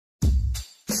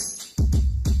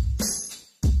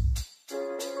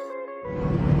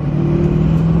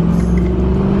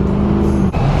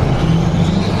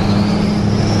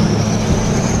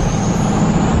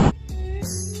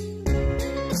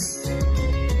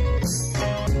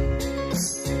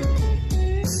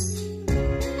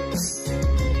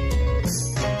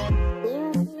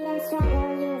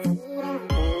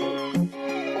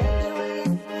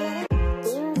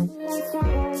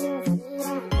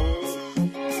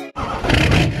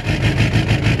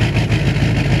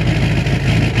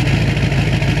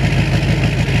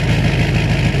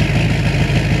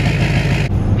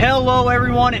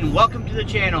everyone, and welcome to the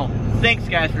channel. Thanks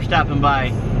guys for stopping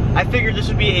by. I figured this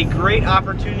would be a great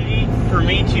opportunity for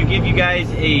me to give you guys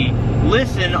a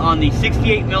listen on the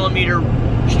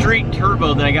 68mm street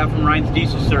turbo that I got from Ryan's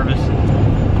Diesel Service.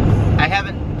 I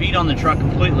haven't beat on the truck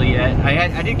completely yet.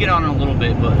 I did get on it a little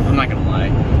bit, but I'm not gonna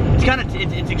lie.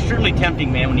 It's extremely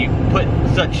tempting, man, when you put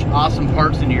such awesome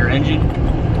parts into your engine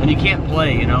and you can't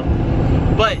play, you know.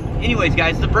 But anyways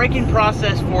guys, the braking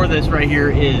process for this right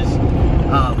here is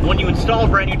when you install a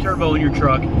brand new turbo in your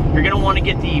truck, you're going to want to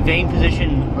get the vane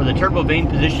position or the turbo vane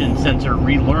position sensor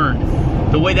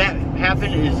relearned. The way that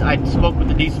happened is I spoke with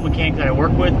the diesel mechanic that I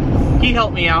work with. He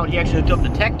helped me out. He actually hooked up the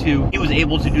Tech 2. He was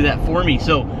able to do that for me.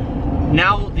 So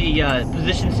now the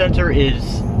position sensor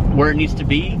is where it needs to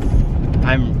be.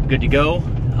 I'm good to go.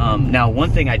 Now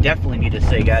one thing I definitely need to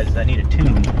say, guys, is I need a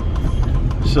tune.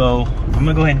 So I'm going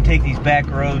to go ahead and take these back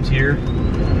roads here.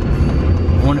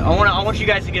 I want you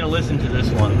guys to get a listen to this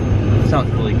one. It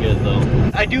sounds really good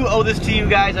though. I do owe this to you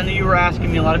guys. I know you were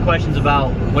asking me a lot of questions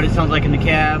about what it sounds like in the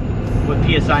cab, what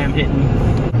PSI I'm hitting.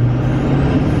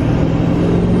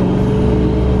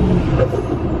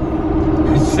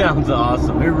 It sounds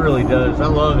awesome. It really does. I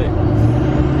love it.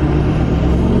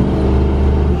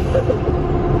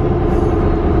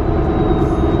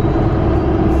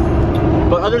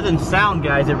 But other than sound,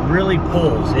 guys, it really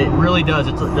pulls. It really does.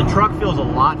 The truck feels a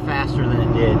lot faster than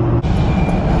it did.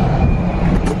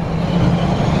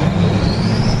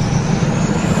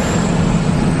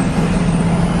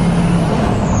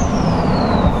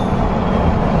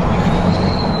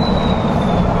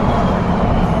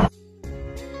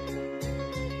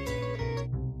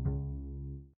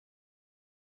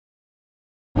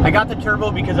 I got the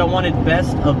turbo because I wanted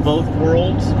best of both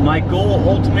worlds. My goal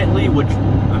ultimately, which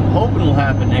I'm hoping will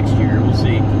happen next year, we'll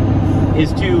see,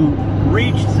 is to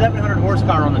reach 700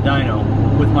 horsepower on the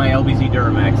dyno with my LBZ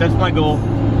Duramax. That's my goal.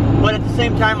 But at the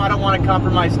same time, I don't want to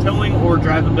compromise towing or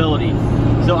drivability.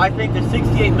 So I think the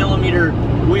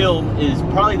 68mm wheel is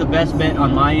probably the best bet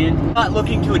on my end. I'm not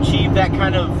looking to achieve that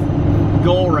kind of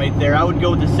goal right there. I would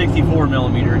go with the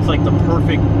 64mm. It's like the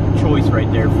perfect choice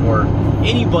right there for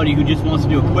anybody who just wants to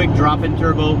do a quick drop-in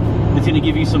turbo that's going to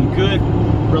give you some good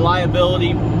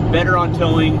reliability, better on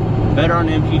towing, better on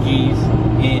MPGs,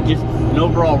 and just an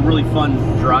overall really fun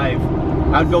drive.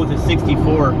 I would go with the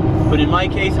 64, but in my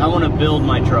case, I want to build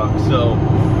my truck, so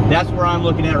that's where I'm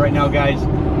looking at right now, guys.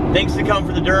 Things to come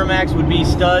for the Duramax would be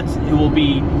studs. It will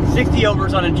be 60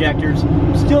 overs on injectors.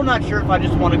 Still not sure if I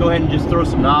just want to go ahead and just throw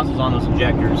some nozzles on those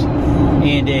injectors,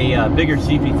 and a bigger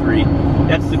CP3.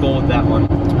 That's the goal with that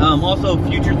one. Also,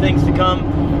 future things to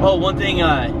come. Oh, one thing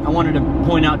I wanted to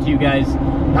point out to you guys.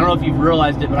 I don't know if you've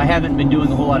realized it, but I haven't been doing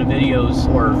a whole lot of videos,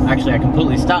 or actually I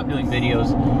completely stopped doing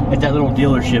videos at that little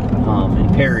dealership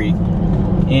in Perry.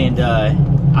 And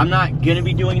I'm not going to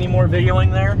be doing any more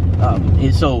videoing there.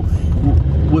 So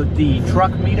with the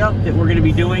truck meetup that we're going to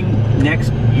be doing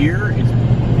next year, it's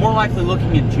more likely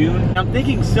looking in June. I'm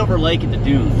thinking Silver Lake at the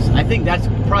Dunes. I think that's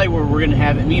probably where we're going to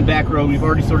have it. Me and Back Row, we've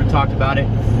already sort of talked about it.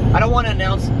 I don't want to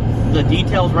announce the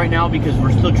details right now because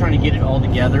we're still trying to get it all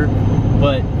together,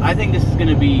 but I think this is going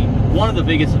to be one of the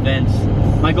biggest events.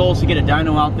 My goal is to get a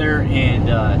dyno out there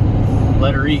and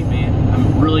let her eat, man.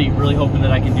 I'm really hoping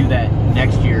that I can do that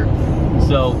next year.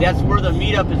 So that's where the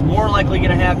meetup is more likely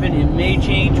going to happen. It may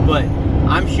change, but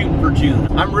I'm shooting for June.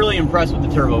 I'm really impressed with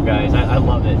the turbo, guys. I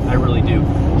love it. I really do.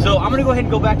 So I'm going to go ahead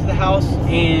and go back to the house,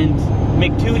 and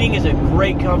McTuning is a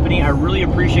great company. I really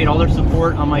appreciate all their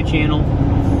support on my channel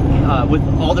with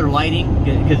all their lighting,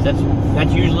 because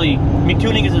that's usually,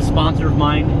 McTuning is a sponsor of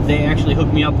mine. They actually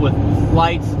hook me up with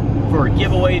lights for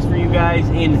giveaways for you guys,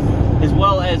 and as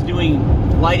well as doing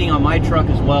lighting on my truck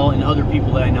as well, and other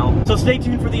people that I know. So stay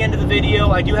tuned for the end of the video.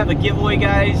 I do have a giveaway,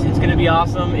 guys. It's gonna be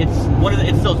awesome.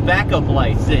 It's those backup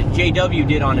lights that JW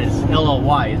did on his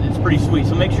LLY. It's pretty sweet.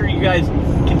 So make sure you guys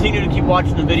continue to keep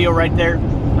watching the video right there.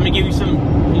 I'm gonna give you some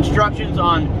instructions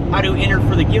on how to enter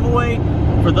for the giveaway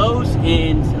for those,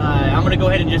 and I'm gonna go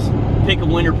ahead and just pick a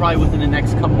winner probably within the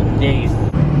next couple of days.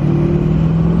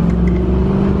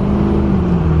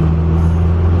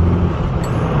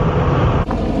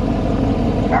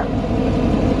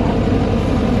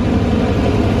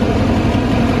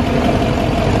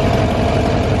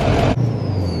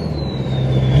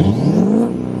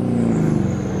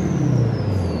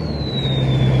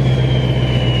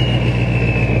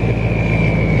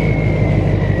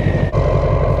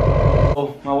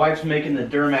 Wife's making the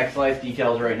Duramax Life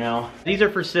decals right now. These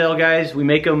are for sale, guys. We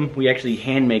make them, we actually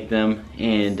hand make them,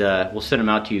 and we'll send them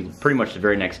out to you pretty much the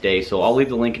very next day. So I'll leave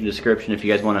the link in the description if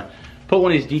you guys want to put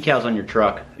one of these decals on your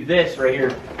truck. This right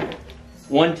here,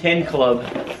 110 Club.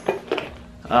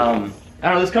 I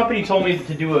don't know, this company told me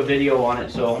to do a video on it,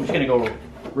 so I'm just gonna go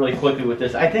really quickly with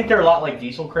this. I think they're a lot like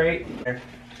Diesel Crate.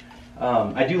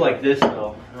 I do like this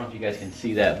though. I don't know if you guys can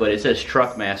see that, but it says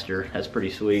Truck Master. That's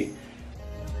pretty sweet.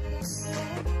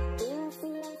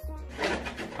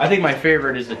 I think my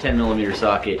favorite is the 10mm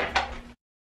socket.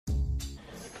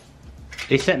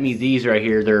 They sent me these right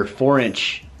here. They're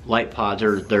 4-inch light pods.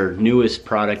 They're their newest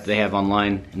product they have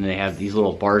online, and they have these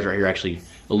little bars right here actually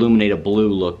illuminate a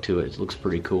blue look to it. It looks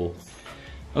pretty cool.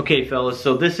 Okay, fellas,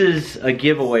 so this is a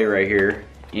giveaway right here,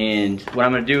 and what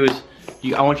I'm gonna do is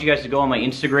I want you guys to go on my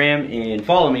Instagram and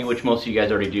follow me, which most of you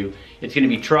guys already do. It's gonna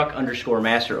be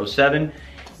truck_master07,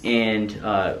 and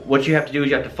what you have to do is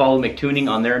you have to follow McTuning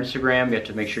on their Instagram. You have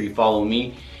to make sure you follow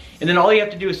me, and then all you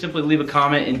have to do is simply leave a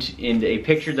comment in a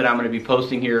picture that I'm gonna be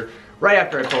posting here right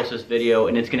after I post this video,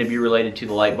 and it's gonna be related to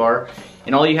the light bar.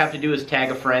 And all you have to do is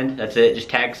tag a friend. That's it. Just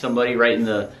tag somebody right in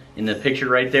the picture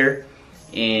right there.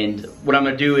 And what I'm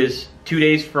gonna do is 2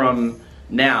 days from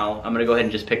now, I'm gonna go ahead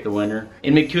and just pick the winner.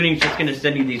 And McTuning's just gonna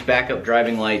send you these backup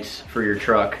driving lights for your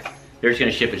truck. They're just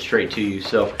gonna ship it straight to you.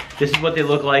 So this is what they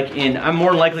look like, and I'm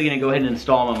more likely gonna go ahead and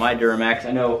install them on my Duramax.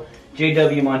 I know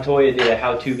JW Montoya did a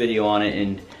how-to video on it,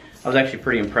 and I was actually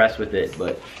pretty impressed with it.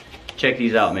 But check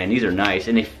these out, man. These are nice,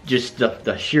 and just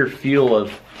the sheer feel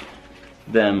of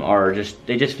them are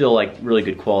they just feel like really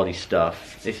good quality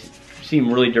stuff. They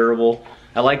seem really durable.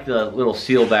 I like the little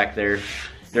seal back there.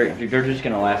 They're just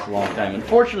gonna last a long time.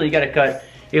 Unfortunately, you gotta cut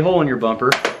a hole in your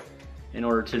bumper in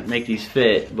order to make these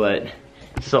fit, but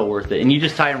it's so worth it. And you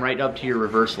just tie them right up to your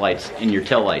reverse lights and your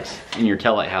tail lights, in your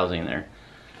tail light housing there.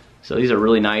 So these are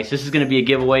really nice. This is gonna be a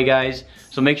giveaway, guys.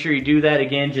 So make sure you do that.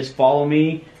 Again, just follow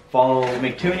me, follow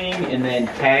McTuning, and then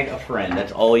tag a friend.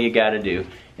 That's all you gotta do.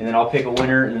 And then I'll pick a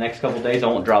winner in the next couple days. I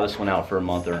won't draw this one out for a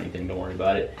month or anything, don't worry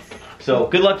about it. So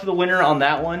good luck to the winner on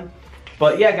that one.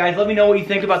 But yeah, guys, let me know what you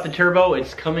think about the turbo.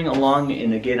 It's coming along,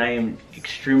 and again, I am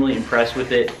extremely impressed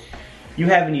with it. You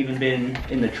haven't even been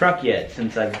in the truck yet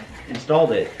since I've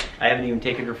installed it. I haven't even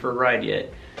taken her for a ride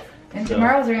yet. And so,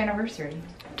 tomorrow's our anniversary.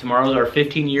 Tomorrow's our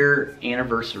 15-year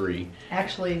anniversary.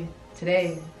 Actually,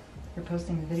 today, we're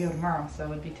posting the video tomorrow, so it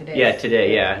would be today. Yeah,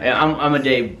 today, yeah. I'm a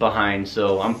day behind,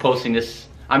 so I'm posting this.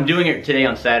 I'm doing it today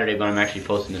on Saturday, but I'm actually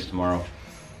posting this tomorrow.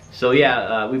 So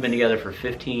yeah, we've been together for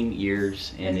 15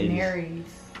 years. And married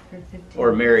for 15.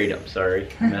 Or married, I'm sorry.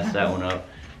 I messed that one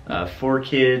up. 4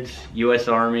 kids, U.S.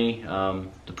 Army,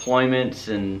 deployments,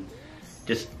 and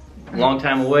just a long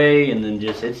time away, and then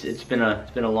just, it's been a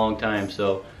long time.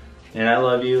 So, and I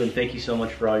love you, and thank you so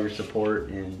much for all your support.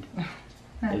 And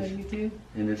I love you too.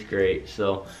 And it's great.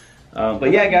 So,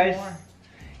 but yeah, guys.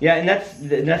 Yeah, and that's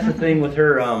the thing with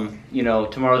her. You know,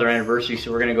 tomorrow's our anniversary,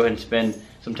 so we're gonna go ahead and spend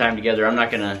some time together. I'm not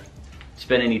gonna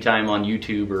spend any time on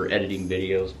YouTube or editing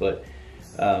videos, but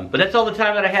that's all the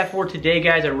time that I have for today,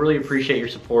 guys. I really appreciate your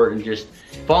support and just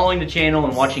following the channel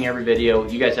and watching every video.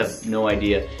 You guys have no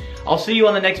idea. I'll see you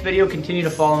on the next video. Continue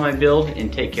to follow my build,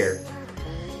 and take care.